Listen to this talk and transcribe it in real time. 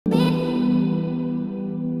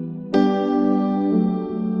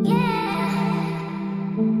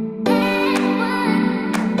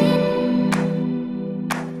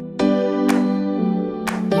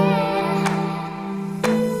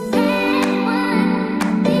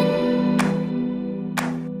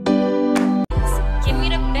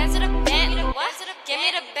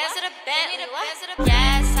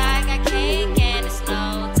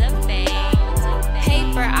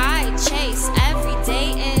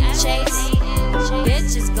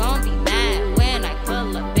Bitches gon' be mad when I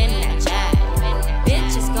pull up in that jag.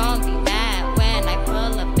 Bitches gon' be mad when I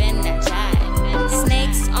pull up in that jag.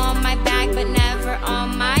 Snakes on my back but never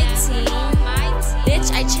on my team.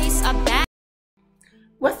 Bitch, I chase a bag.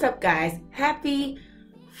 What's up, guys? Happy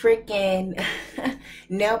freaking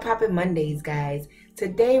nail popping Mondays, guys.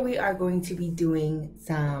 Today we are going to be doing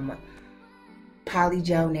some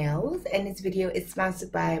polygel nails, and this video is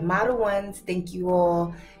sponsored by Modelones. Thank you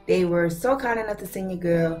all. They were so kind enough to send your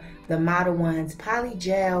girl the Modelones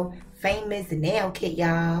Polygel famous nail kit,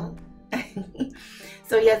 y'all.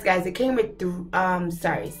 So yes, guys, it came with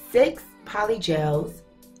 6 polygels,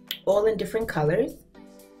 all in different colors.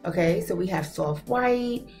 Okay, so we have soft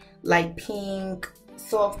white, light pink,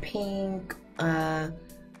 soft pink,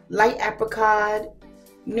 light apricot,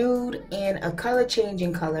 nude, and a color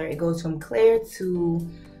changing color. It goes from clear to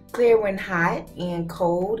clear when hot, and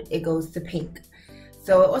cold it goes to pink.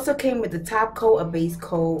 So it also came with the top coat, a base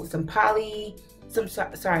coat, some plastic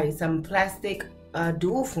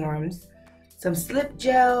dual forms, some slip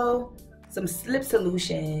gel, some slip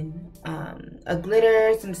solution, a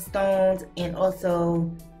glitter, some stones, and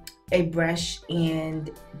also a brush and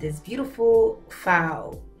this beautiful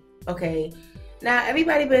file. Okay, now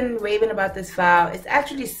everybody been raving about this file. It's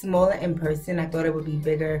actually smaller in person. I thought it would be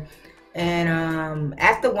bigger, and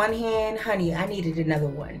after one hand, honey, I needed another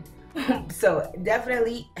one. So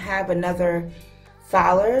definitely have another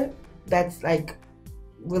filer that's like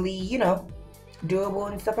really, you know, durable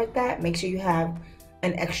and stuff like that. Make sure you have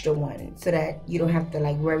an extra one so that you don't have to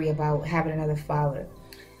like worry about having another filer.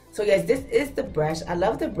 So yes, this is the brush. I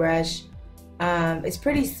love the brush. It's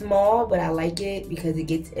pretty small, but I like it because it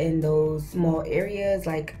gets in those small areas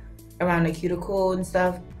like around the cuticle and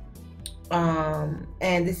stuff. And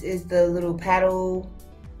this is the little paddle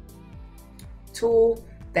tool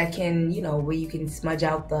that can, you know, where you can smudge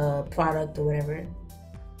out the product or whatever.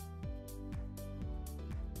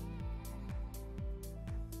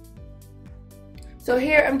 So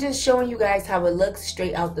here I'm just showing you guys how it looks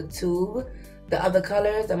straight out the tube. The other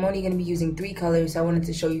colors, I'm only going to be using 3 colors, so I wanted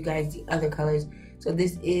to show you guys the other colors. So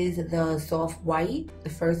this is the soft white, the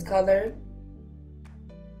first color.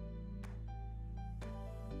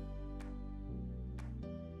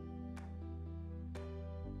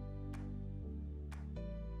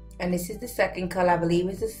 And this is the second color. I believe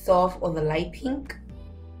it's the soft or the light pink.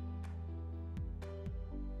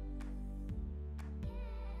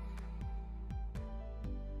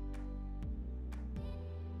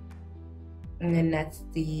 And then that's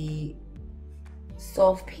the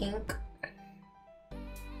soft pink.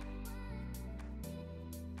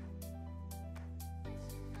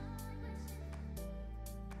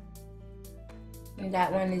 And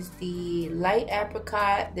that one is the light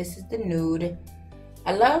apricot. This is the nude.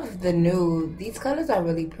 I love the nude. These colors are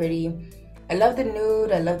really pretty. I love the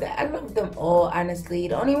nude. I love them all, honestly.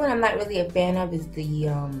 The only one I'm not really a fan of is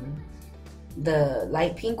the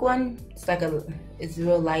light pink one. It's like it's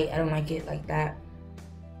real light. I don't like it like that.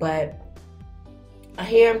 But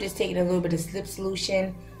here I'm just taking a little bit of slip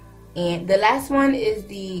solution, and the last one is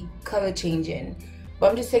the color changing. But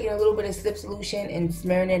I'm just taking a little bit of slip solution and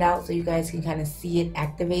smearing it out so you guys can kind of see it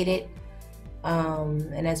activated.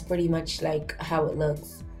 And that's pretty much like how it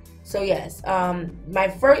looks. So yes,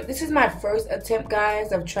 this is my first attempt,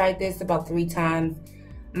 guys. I've tried this about 3 times.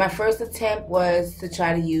 My first attempt was to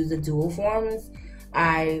try to use the dual forms.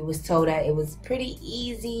 I was told that it was pretty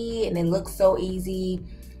easy and it looks so easy.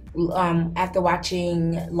 After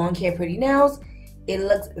watching Long Hair Pretty Nails, it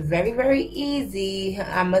looks very, very easy.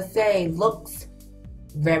 I must say, looks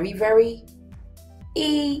very, very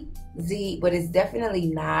easy, but it's definitely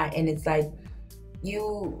not. And it's like,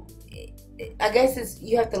 I guess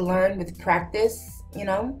you have to learn with practice, you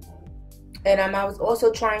know. And I was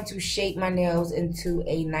also trying to shape my nails into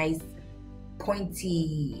a nice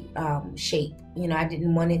pointy shape. You know, I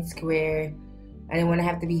didn't want it square. I didn't want to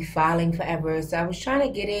have to be filing forever. So I was trying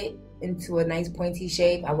to get it into a nice pointy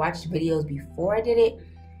shape. I watched videos before I did it.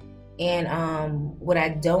 And what I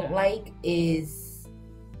don't like is,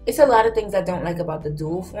 it's a lot of things I don't like about the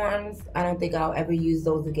dual forms. I don't think I'll ever use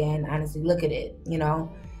those again. Honestly, look at it, you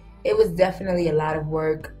know. It was definitely a lot of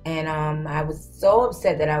work, and I was so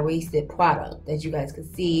upset that I wasted product, as you guys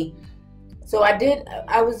could see. So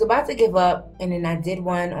I was about to give up, and then I did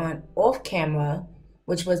one on off camera,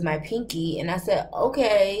 which was my pinky, and I said,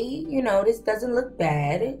 okay, you know, this doesn't look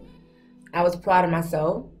bad. I was proud of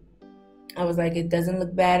myself. I was like, it doesn't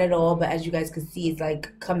look bad at all, but as you guys could see, it's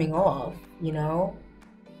like coming off, you know.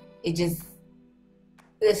 It just,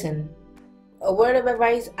 listen, a word of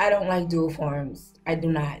advice, I don't like dual forms. I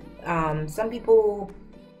do not. Some people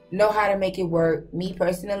know how to make it work. Me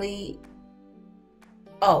personally,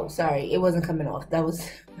 Oh, sorry, it wasn't coming off. That was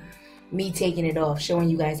me taking it off, showing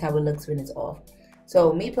you guys how it looks when it's off.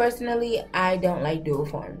 So me personally, I don't like dual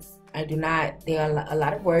forms. I do not. They are a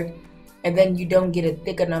lot of work, and then you don't get a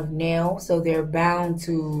thick enough nail, so they're bound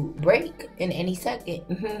to break in any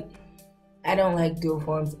second. I don't like dual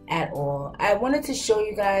forms at all. I wanted to show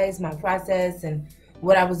you guys my process and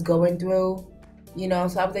what I was going through, you know.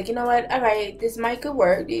 So I was like, you know what, all right, this might could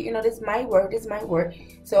work, you know, this might work.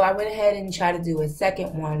 So I went ahead and tried to do a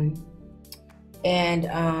second one, and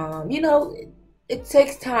you know, it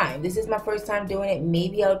takes time. This is my first time doing it.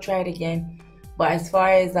 Maybe I'll try it again, but as far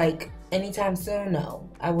as like anytime soon, no,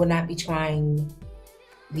 I will not be trying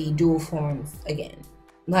the dual forms again.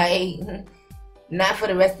 Like, not for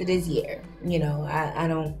the rest of this year. You know, I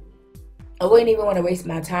wouldn't even want to waste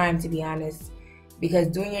my time, to be honest, because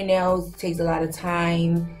doing your nails takes a lot of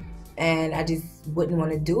time, and I just wouldn't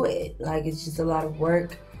want to do it. Like, it's just a lot of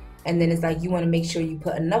work, and then it's like you want to make sure you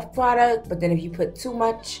put enough product, but then if you put too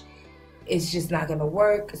much, it's just not gonna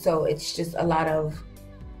work. So it's just a lot of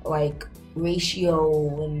like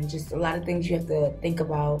ratio and just a lot of things you have to think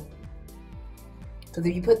about, because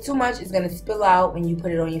if you put too much, it's gonna spill out when you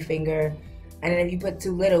put it on your finger, and then if you put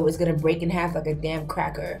too little, it's gonna break in half like a damn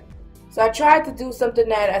cracker. So I tried to do something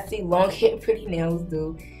that I see long hair pretty nails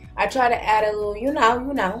do. I try to add a little, you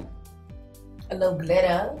know, a little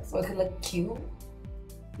glitter so it can look cute.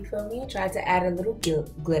 You feel me? I tried to add a little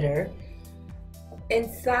glitter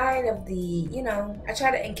inside of the, you know, I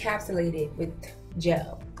try to encapsulate it with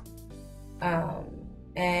gel.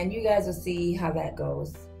 And you guys will see how that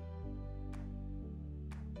goes.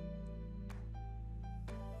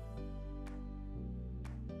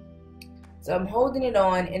 So I'm holding it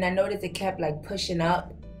on, and I noticed it kept like pushing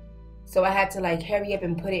up. So I had to like hurry up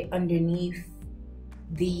and put it underneath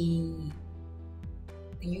the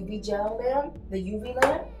UV gel lamp, the UV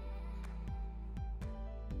lamp.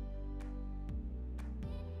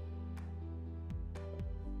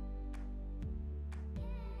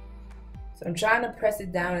 So I'm trying to press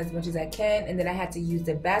it down as much as I can, and then I had to use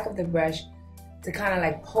the back of the brush to kind of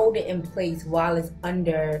like hold it in place while it's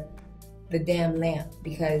under the damn lamp,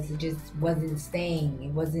 because it just wasn't staying.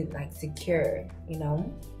 It wasn't like secure, you know.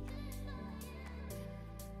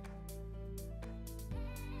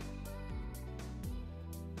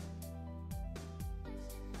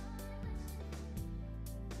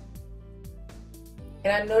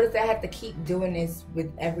 And I noticed I had to keep doing this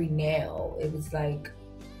with every nail. It was like,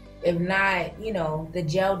 if not, you know, the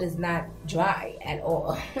gel does not dry at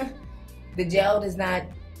all. The gel does not,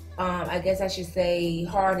 I guess I should say,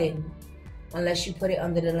 harden unless you put it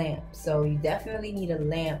under the lamp. So you definitely need a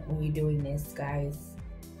lamp when you're doing this, guys.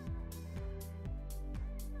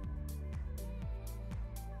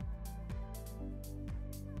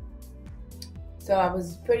 So I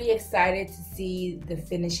was pretty excited to see the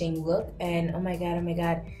finishing look, and oh my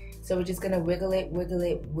god. So we're just gonna wiggle it,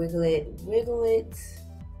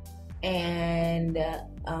 and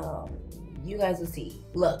you guys will see.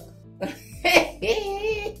 Look.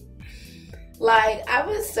 Like, I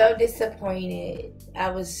was so disappointed.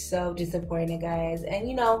 Guys. And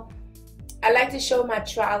you know, I like to show my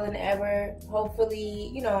trial and error.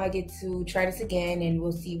 Hopefully, you know, I get to try this again and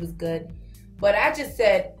we'll see what's good. But I just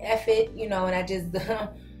said F it, you know, and I just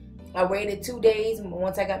I waited 2 days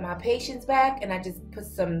once I got my patients back, and I just put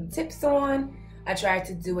some tips on. I tried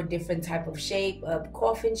to do a different type of shape, a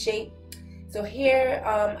coffin shape. So here,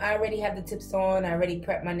 I already have the tips on. I already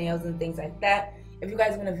prepped my nails and things like that. If you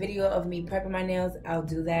guys want a video of me prepping my nails, I'll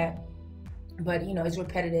do that. But, you know, it's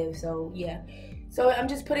repetitive, so yeah. So I'm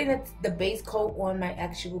just putting the base coat on my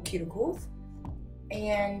actual cuticles.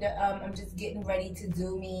 And I'm just getting ready to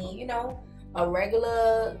do me, you know, a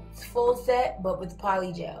regular full set, but with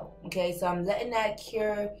polygel. Okay, so I'm letting that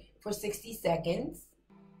cure for 60 seconds.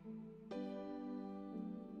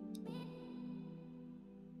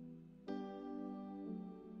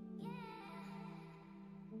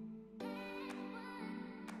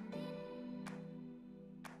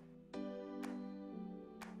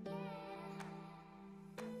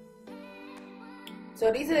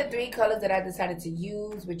 So these are the 3 colors that I decided to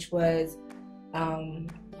use, which was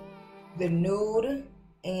the nude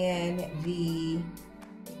and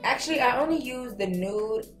actually I only used the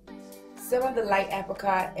nude, some of the light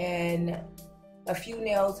apricot, and a few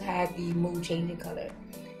nails had the mood changing color.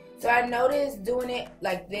 So I noticed doing it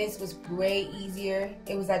like this was way easier.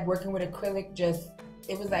 It was like working with acrylic,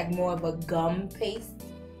 it was like more of a gum paste,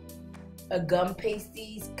 a gum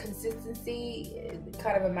pasty consistency. It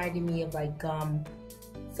kind of reminded me of like gum.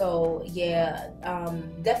 So yeah,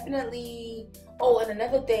 definitely. Oh, and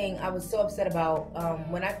another thing I was so upset about,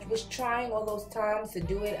 when I was trying all those times to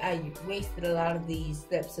do it, I wasted a lot of the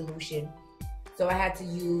step solution. So I had to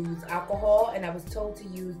use alcohol, and I was told to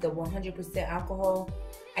use the 100% alcohol.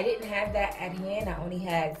 I didn't have that at hand. I only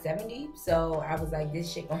had 70, so I was like,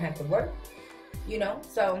 this shit gonna have to work, you know?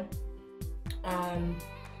 So,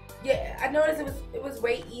 yeah, I noticed it was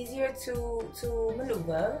way easier to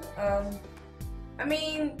maneuver. I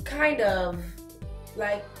mean, kind of.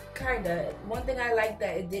 One thing I liked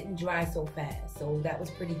that it didn't dry so fast, so that was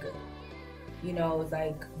pretty good. You know, it's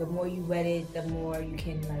like the more you wet it, the more you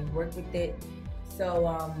can like work with it. So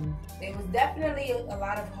it was definitely a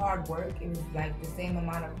lot of hard work. It was like the same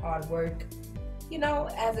amount of hard work, you know,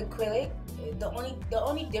 as acrylic. The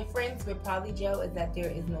only difference with polygel is that there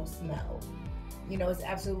is no smell. You know, it's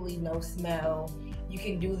absolutely no smell. You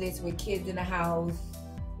can do this with kids in the house,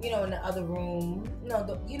 you know, in the other room.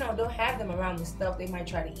 Don't have them around the stuff. They might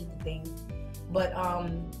try to eat the things. But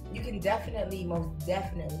you can most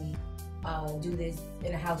definitely do this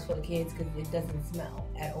in a house full of kids because it doesn't smell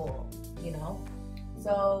at all, you know.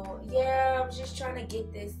 So yeah, I'm just trying to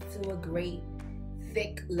get this to a great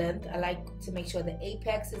thick length. I like to make sure the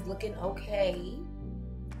apex is looking okay.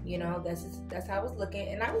 You know, that's how it's looking.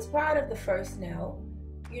 And I was proud of the first nail.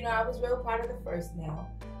 You know, I was real proud of the first nail.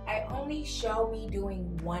 I only show me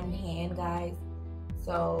doing one hand, guys.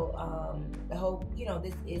 So I hope, you know,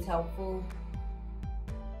 this is helpful.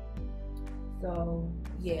 So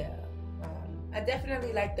yeah, I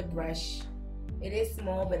definitely like the brush. It is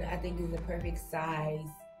small, but I think it's the perfect size.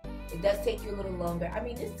 It does take you a little longer. I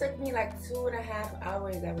mean, this took me like 2.5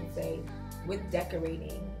 hours, I would say, with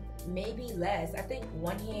decorating. Maybe less. I think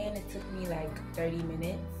one hand, it took me like 30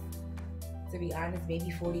 minutes. To be honest, maybe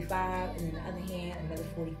 45, and then the other hand, another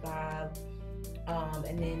 45.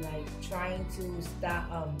 And then like trying to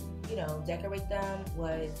stop, you know, decorate them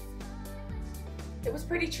was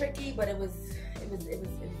pretty tricky, but it was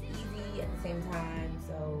easy at the same time.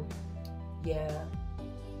 So yeah,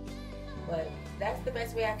 but that's the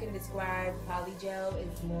best way I can describe polygel.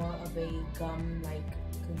 It's more of a gum-like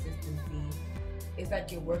consistency. It's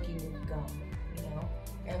like you're working with gum, you know.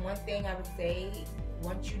 And one thing I would say,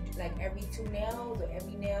 once you do, like every 2 nails or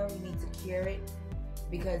every nail, you need to cure it,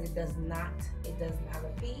 because it does not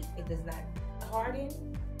repeat, it does not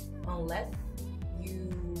harden unless you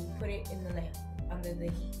put it in the lamp under the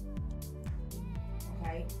heat.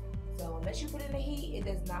 Okay, so unless you put it in the heat, it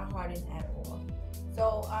does not harden at all.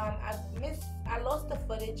 So I lost the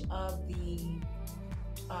footage of the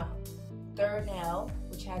third nail,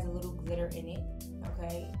 which has a little glitter in it.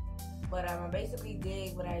 Okay, but I basically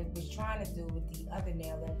did what I was trying to do with the other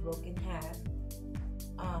nail that broke in half.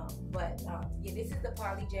 Yeah, this is the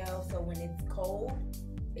polygel, so when it's cold,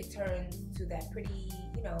 it turns to that pretty,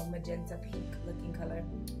 you know, magenta pink looking color,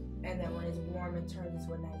 and then when it's warm, it turns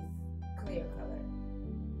to a nice clear color.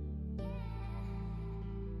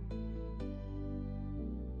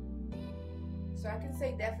 So I can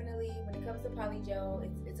say definitely when it comes to polygel,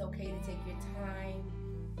 it's okay to take your time,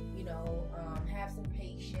 you know, have some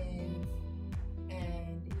patience,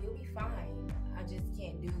 and you'll be fine. I just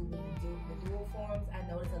can't do the dual forms. I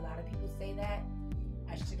notice a lot of people say that.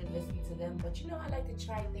 I should have listened to them, but you know, I like to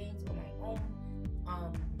try things on my own.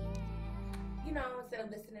 You know, instead of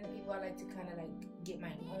listening to people, I like to kind of like get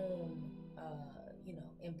my own, you know,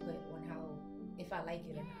 input on how, if I like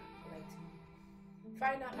it or not. I like to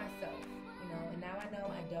find out myself, you know. And now I know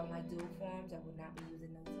I don't like dual forms. I will not be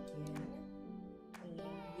using those again. And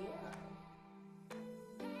yeah.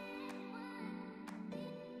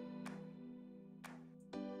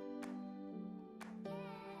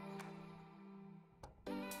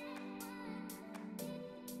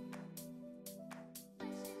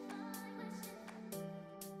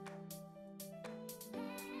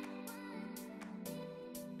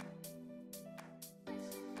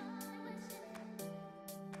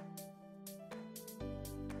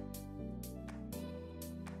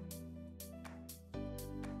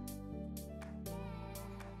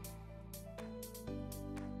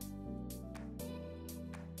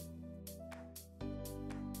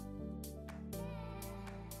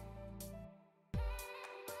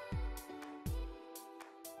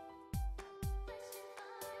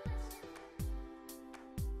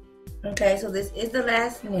 Okay, so this is the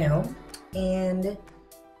last nail, and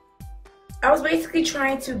I was basically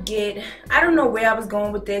trying to get, I don't know where I was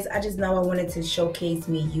going with this. I just know I wanted to showcase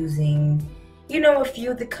me using, you know, a few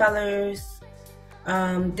of the colors.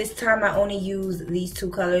 This time I only use these 2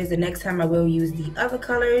 colors. The next time I will use the other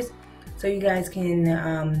colors, so you guys can,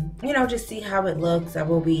 you know, just see how it looks. I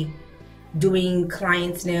will be doing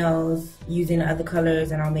clients' nails using the other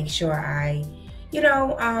colors, and I'll make sure I, you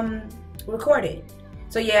know, recorded.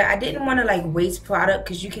 So yeah, I didn't want to like waste product,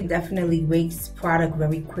 because you can definitely waste product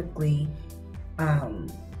very quickly,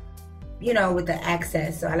 you know, with the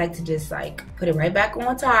access. So I like to just like put it right back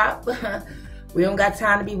on top. We don't got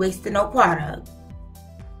time to be wasting no product.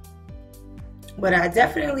 But I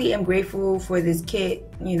definitely am grateful for this kit.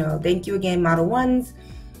 You know, thank you again, Model Ones.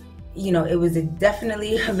 You know, it was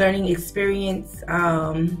definitely a learning experience.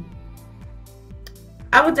 I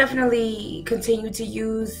would definitely continue to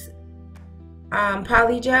use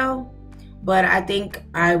polygel, but I think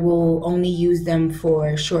I will only use them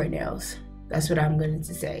for short nails. That's what I'm going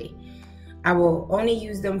to say. I will only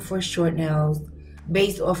use them for short nails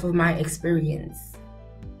based off of my experience.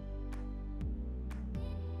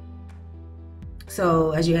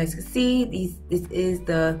 So as you guys can see, this is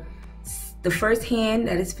the first hand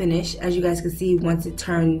that is finished. As you guys can see, once it's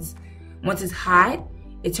hot,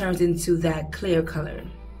 it turns into that clear color.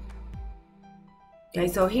 Okay,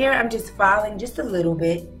 so here I'm just filing just a little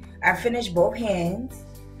bit. I finished both hands,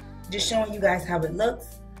 just showing you guys how it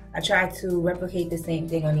looks. I tried to replicate the same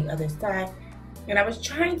thing on the other side, and I was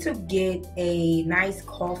trying to get a nice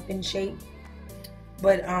coffin shape,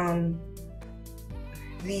 but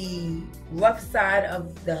the rough side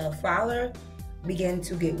of the filer began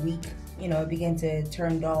to get weak. You know, it began to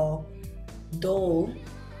turn dull.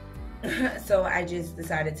 So I just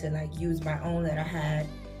decided to like use my own that I had.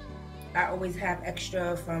 I always have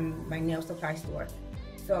extra from my nail supply store.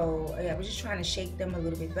 So yeah, I was just trying to shape them a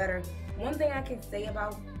little bit better. One thing I can say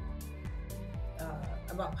about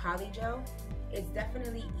polygel, it's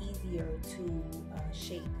definitely easier to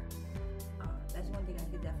shape. That's one thing I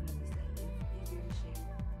could definitely say. It's easier to shape.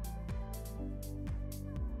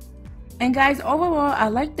 And guys, overall, I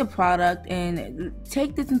like the product, and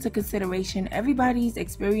take this into consideration. Everybody's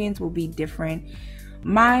experience will be different.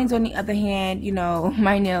 Mine's, on the other hand, you know,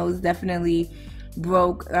 my nails definitely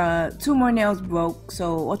broke. 2 more nails broke,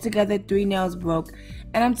 so altogether 3 nails broke.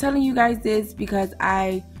 And I'm telling you guys this because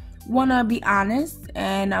I want to be honest,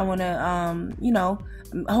 and I want to, you know,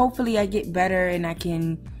 hopefully I get better and I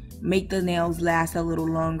can make the nails last a little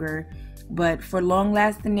longer. But for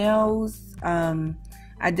long-lasting nails,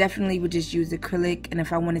 I definitely would just use acrylic, and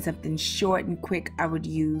if I wanted something short and quick, I would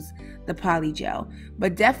use the polygel.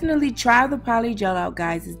 But definitely try the polygel out,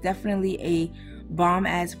 guys. It's definitely a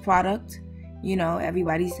bomb-ass product. You know,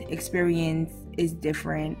 everybody's experience is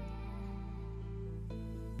different.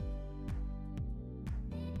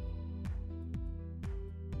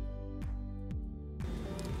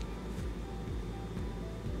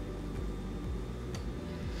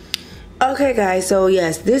 Okay guys, so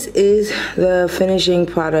yes, this is the finishing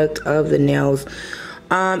product of the nails.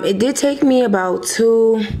 It did take me about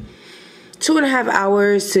two and a half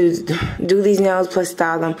hours to do these nails plus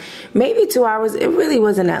style them. Maybe 2 hours. It really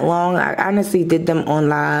wasn't that long. I honestly did them on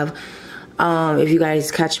live. If you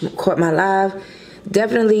guys caught my live,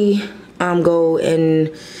 definitely go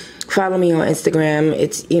and follow me on Instagram.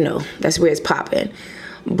 It's, you know, that's where it's popping.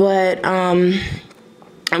 But I'm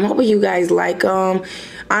hoping you guys like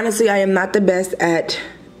honestly, I am not the best at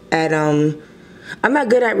I'm not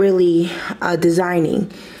good at really designing.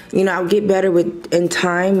 You know, I'll get better with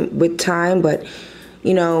time, but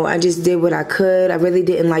you know, I just did what I could. I really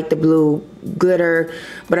didn't like the blue glitter,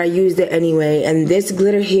 but I used it anyway. And this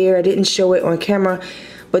glitter here, I didn't show it on camera,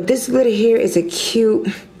 but this glitter here is a cute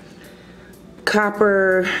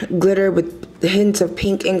copper glitter with hints of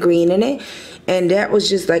pink and green in it. And that was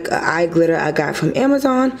just like an eye glitter I got from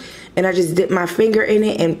Amazon. And I just dipped my finger in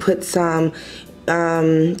it and put some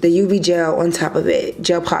the UV gel on top of it,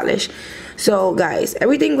 gel polish. So guys,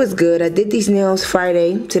 everything was good. I did these nails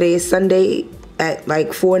Friday. Today is Sunday at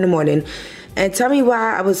like 4 in the morning. And tell me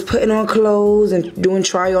why I was putting on clothes and doing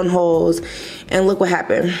try on hauls, and look what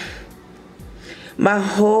happened. My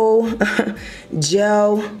whole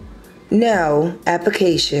gel nail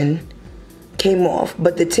application came off,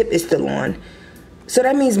 but the tip is still on. So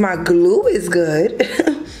that means my glue is good.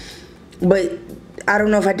 But I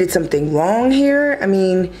don't know if I did something wrong here. I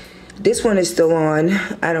mean, this one is still on.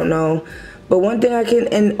 I don't know. But one thing I can,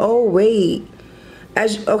 and oh wait,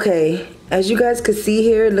 as you guys could see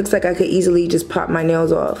here, it looks like I could easily just pop my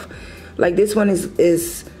nails off. Like this one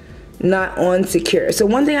is not on secure. So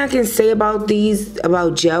one thing I can say about these,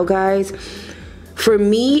 about gel, guys, for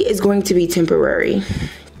me, it's going to be temporary.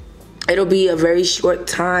 It'll be a very short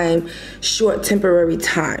temporary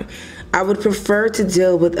time. I would prefer to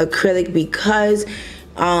deal with acrylic because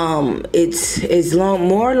it's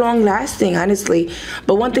more long lasting, honestly.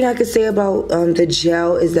 But one thing I could say about the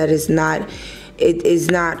gel is that it is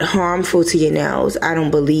not harmful to your nails, I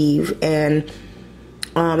don't believe. And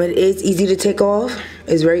it is easy to take off.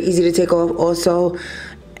 It's very easy to take off. Also,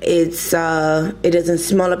 It's it doesn't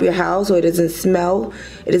smell up your house, or it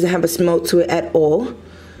doesn't have a smell to it at all.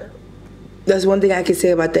 That's one thing I can say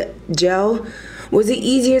about the gel. Was it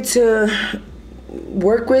easier to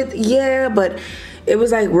work with? Yeah, but it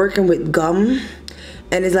was like working with gum.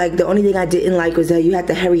 And it's like the only thing I didn't like was that you had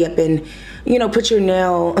to hurry up and, you know, put your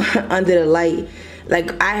nail under the light.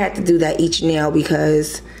 Like, I had to do that each nail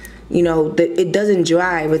because, you know, it doesn't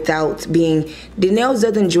dry without being, the nails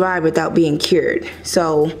doesn't dry without being cured.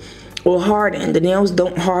 So, or harden. The nails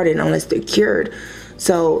don't harden unless they're cured.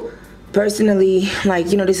 So, personally,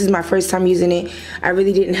 like, you know, this is my first time using it. I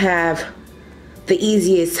really didn't have the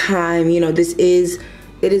easiest time. You know, it is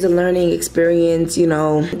a learning experience, you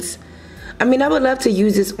know. I mean, I would love to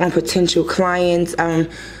use this on potential clients.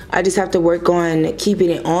 I just have to work on keeping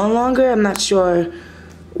it on longer. I'm not sure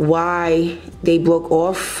why they broke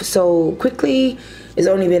off so quickly. It's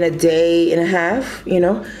only been a day and a half, you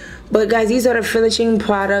know. But guys, these are the finishing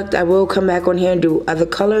product. I will come back on here and do other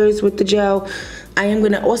colors with the gel. I am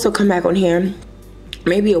gonna also come back on here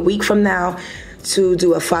maybe a week from now to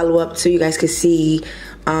do a follow-up so you guys can see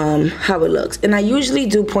how it looks. And I usually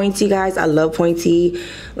do pointy, guys. I love pointy.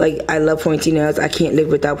 Like, I love pointy nails. I can't live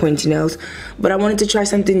without pointy nails. But I wanted to try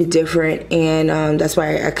something different, and that's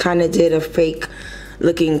why I kind of did a fake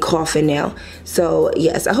looking coffin nail. So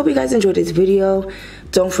yes, I hope you guys enjoyed this video.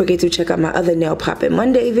 Don't forget to check out my other nail poppin'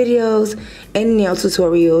 Monday videos and nail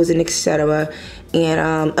tutorials and etc.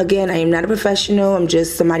 And again, I am not a professional. I'm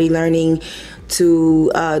just somebody learning to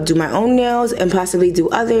do my own nails and possibly do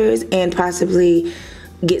others and possibly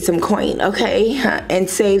get some coin, okay, and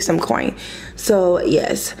save some coin. So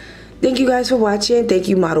yes, thank you guys for watching. Thank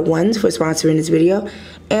you Model Ones for sponsoring this video,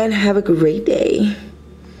 and have a great day.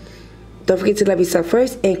 Don't forget to love yourself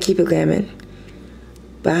first and keep it glamming.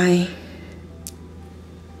 Bye.